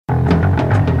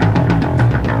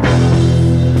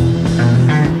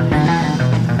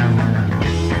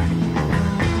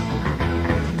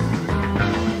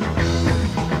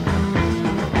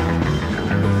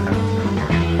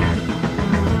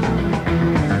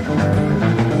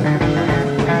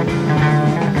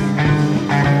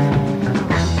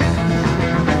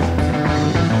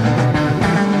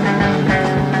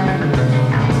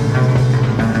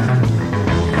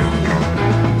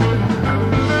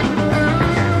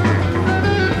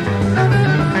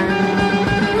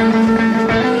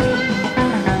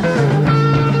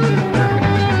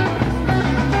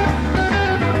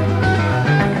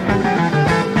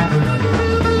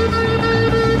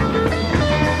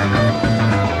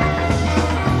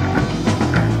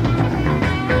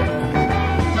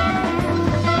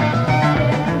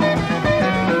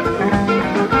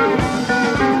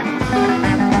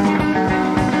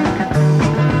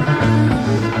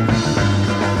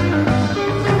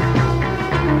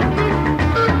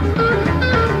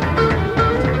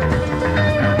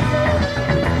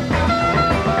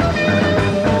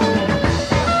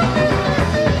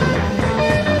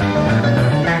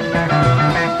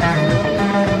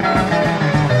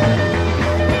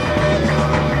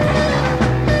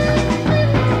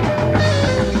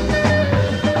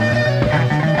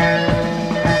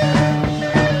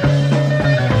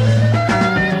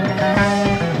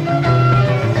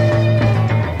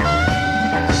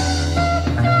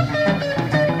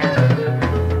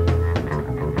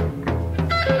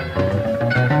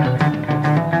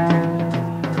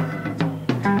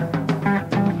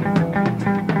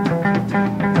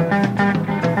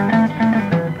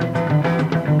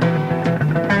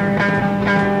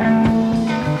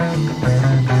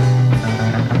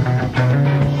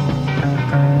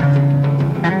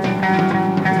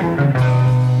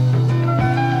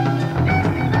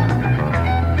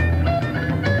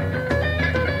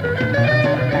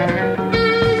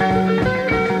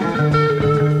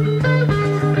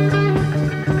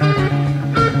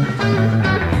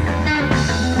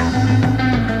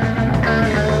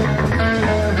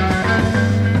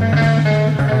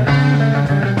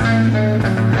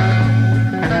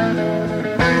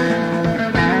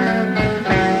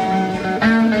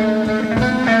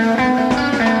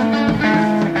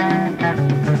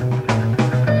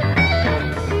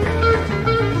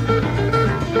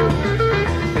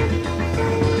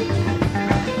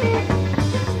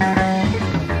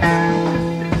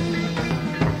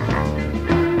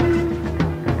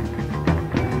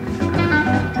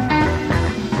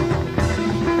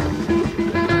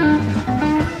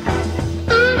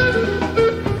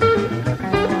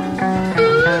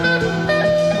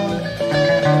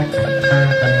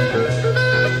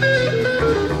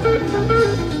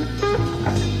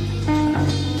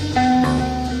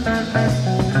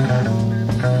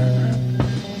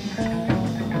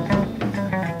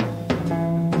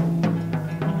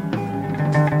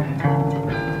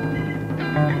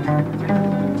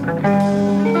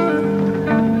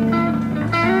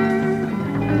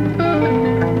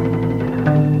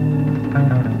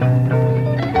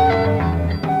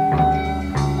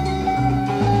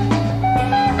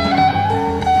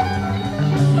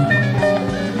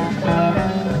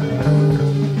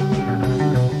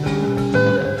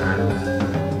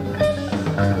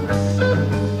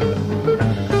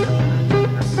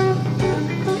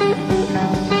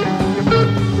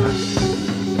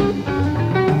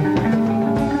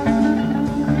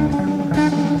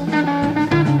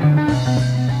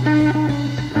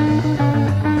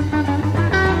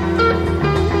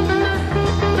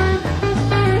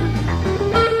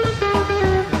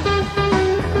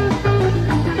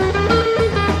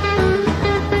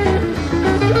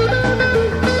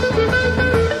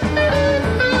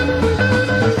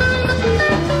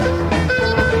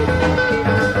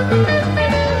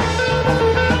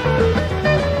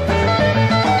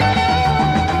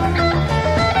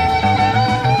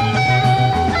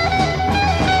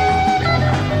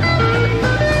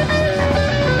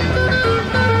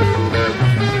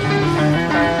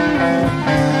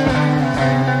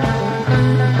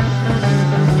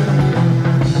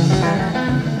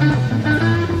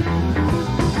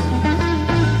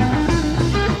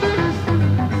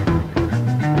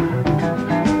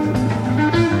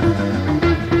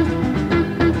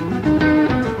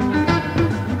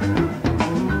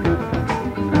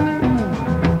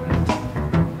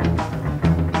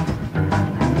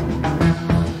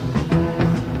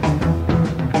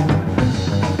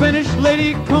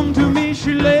Lady come to me,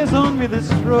 she lays on me this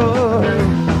rug.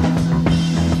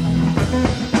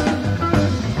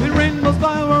 The rainbows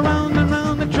fly around and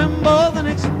round, they tremble and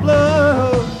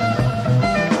explode.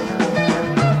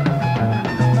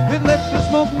 They left the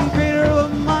smoking crater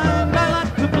of mine, I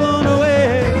like to blown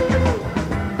away.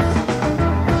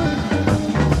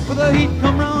 For the heat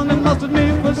come round and melted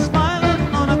me for smiling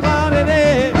on a cloudy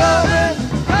day. Love it,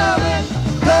 love it,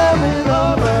 love it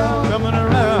all around, coming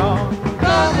around.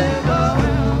 Coming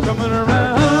around, coming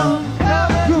around,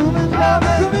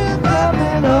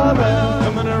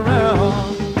 coming around,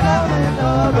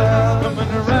 coming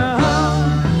around.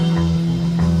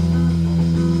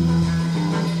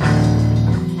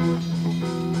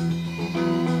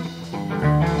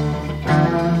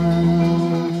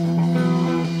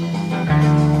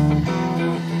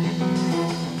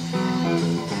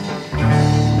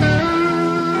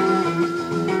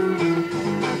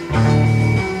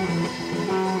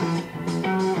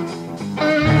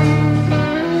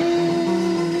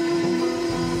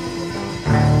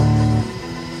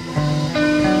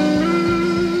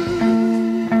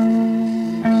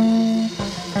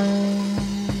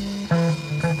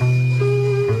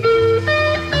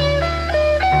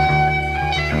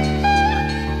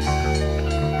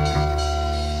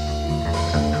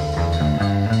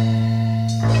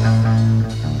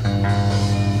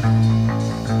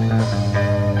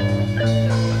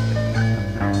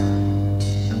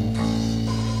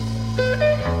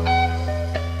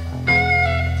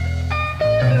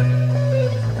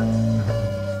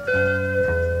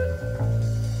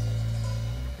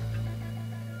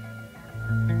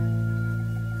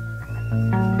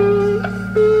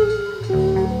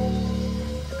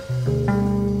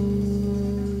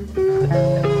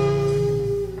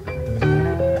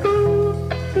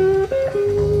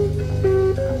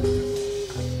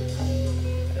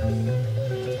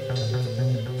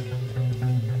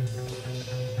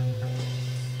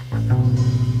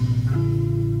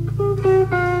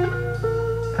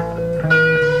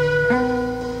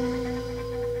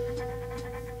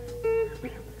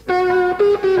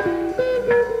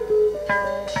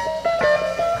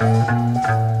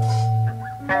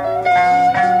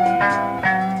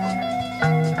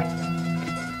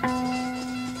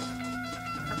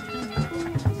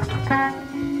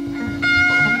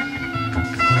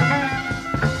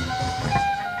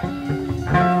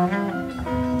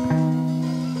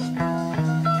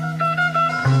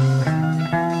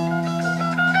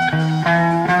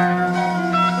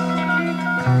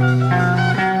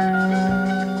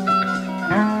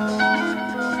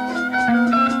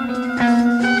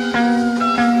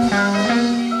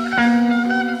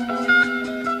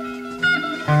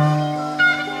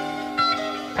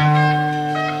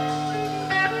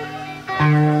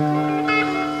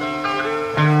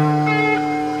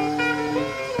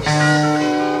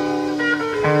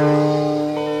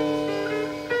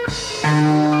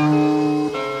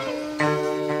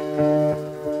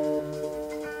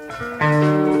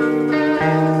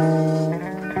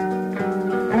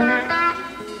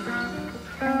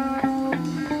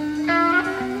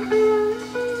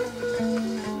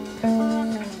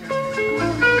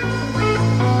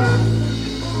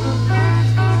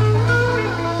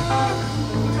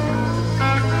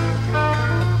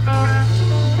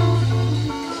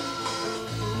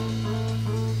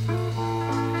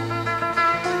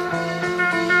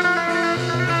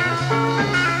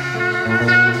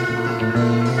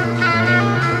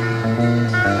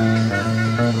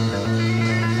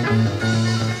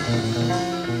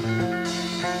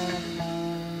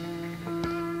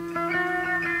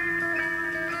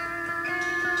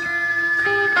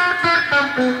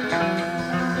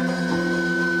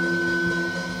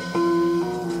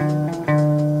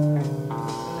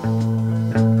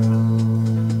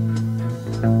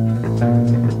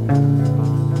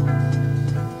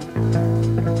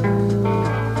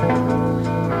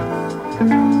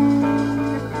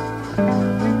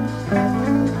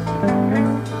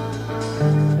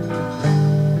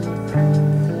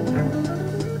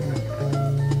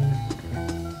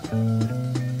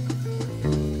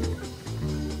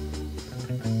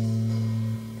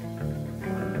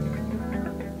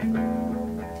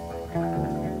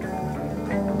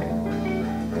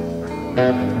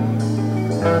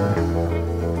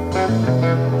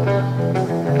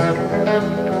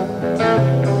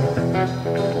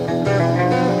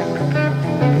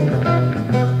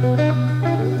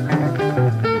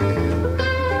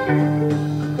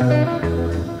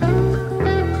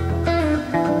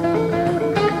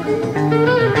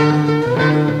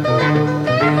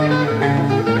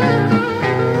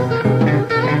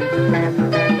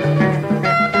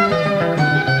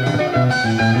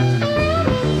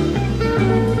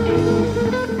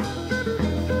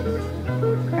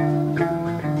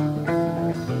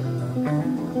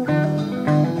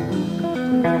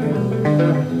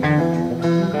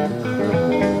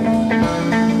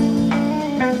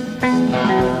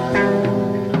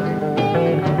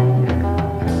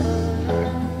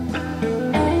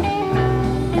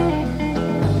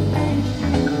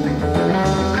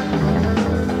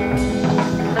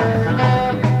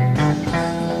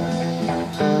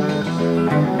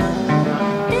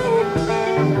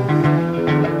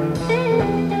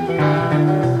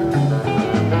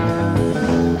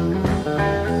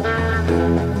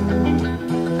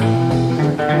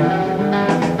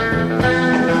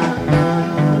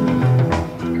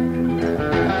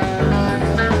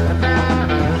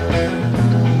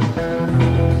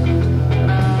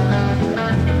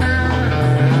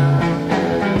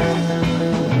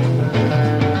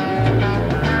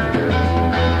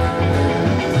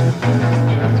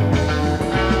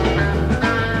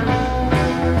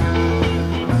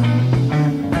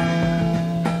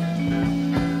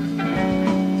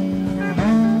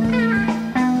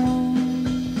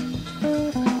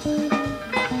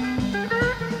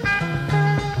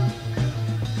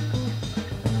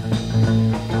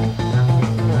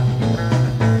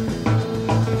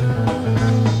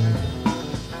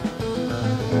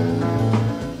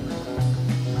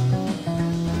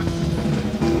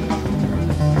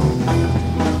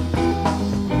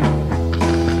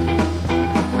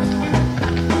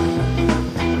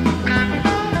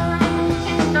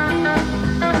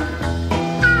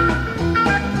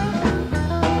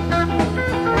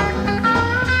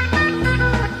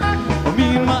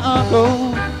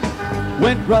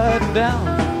 Went riding down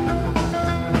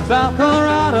South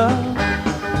Colorado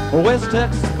or West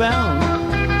Texas bound.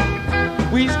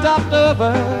 We stopped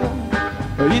over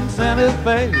in Santa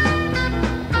Fe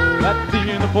at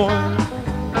the point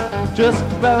just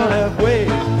about halfway.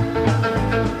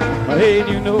 Hey,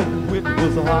 you know it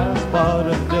was the hottest part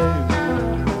of the day.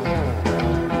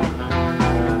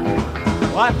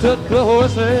 I took the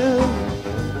horses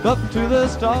up to the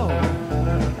stall,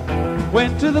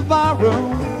 went to the bar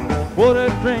room,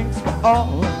 ordered drinks for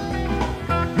all.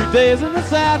 3 days in the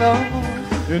saddle,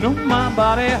 you know my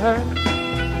body hurt.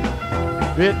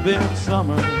 It'd been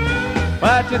summer,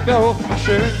 I took off my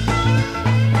shirt,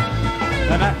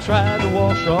 and I tried to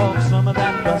wash off some of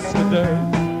that dust and dirt.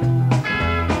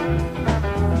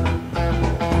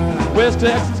 West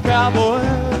Texas cowboy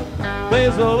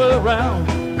plays all around.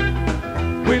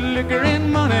 With liquor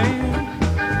and money,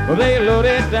 they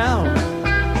loaded down.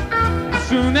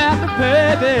 Soon after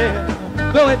payday,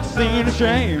 though it seemed a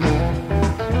shame,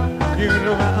 you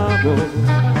know my uncle,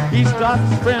 he starts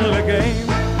a friendly game.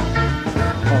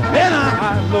 And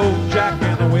I load Jack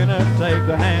in the winter, take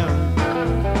the hand.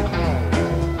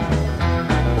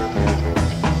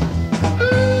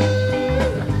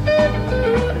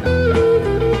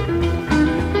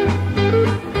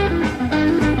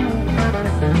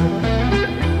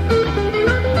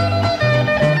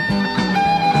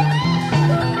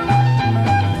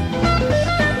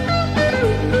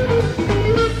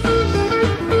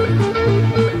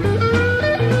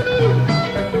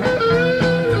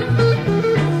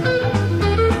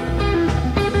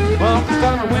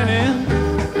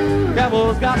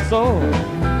 Got sore.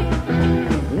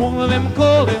 One of them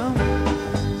called him,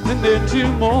 and then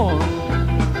 2 more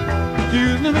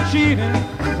accused him of cheating.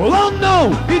 Well, oh no,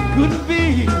 it couldn't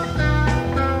be.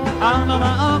 I know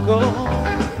my uncle,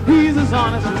 he's as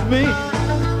honest as me,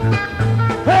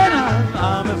 and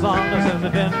I'm as honest as a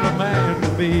Denver man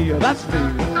can be. That's me.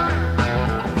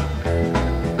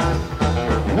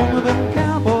 One of them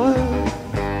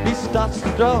cowboys, he starts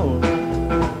the door,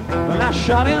 and I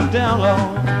shot him down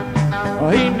low.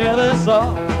 He never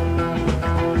saw.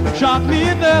 Shot me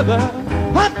another,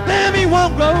 hot damn, he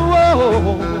won't go.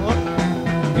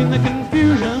 In the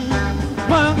confusion,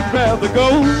 one grabbed the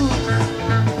gold,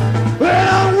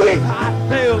 well, we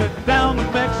hightailed it down to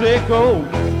Mexico.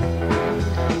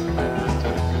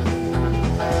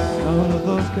 All of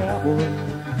those cowboys,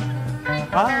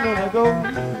 I let her go.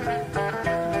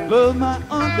 Love my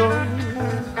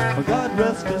uncle, God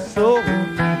rest his soul.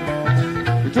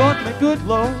 He taught me good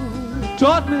Lord,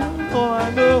 taught me all I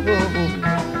know.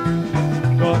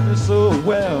 me so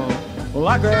well. Well,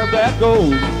 I grabbed that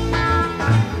gold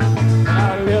and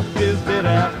I left his dead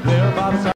out there by the side.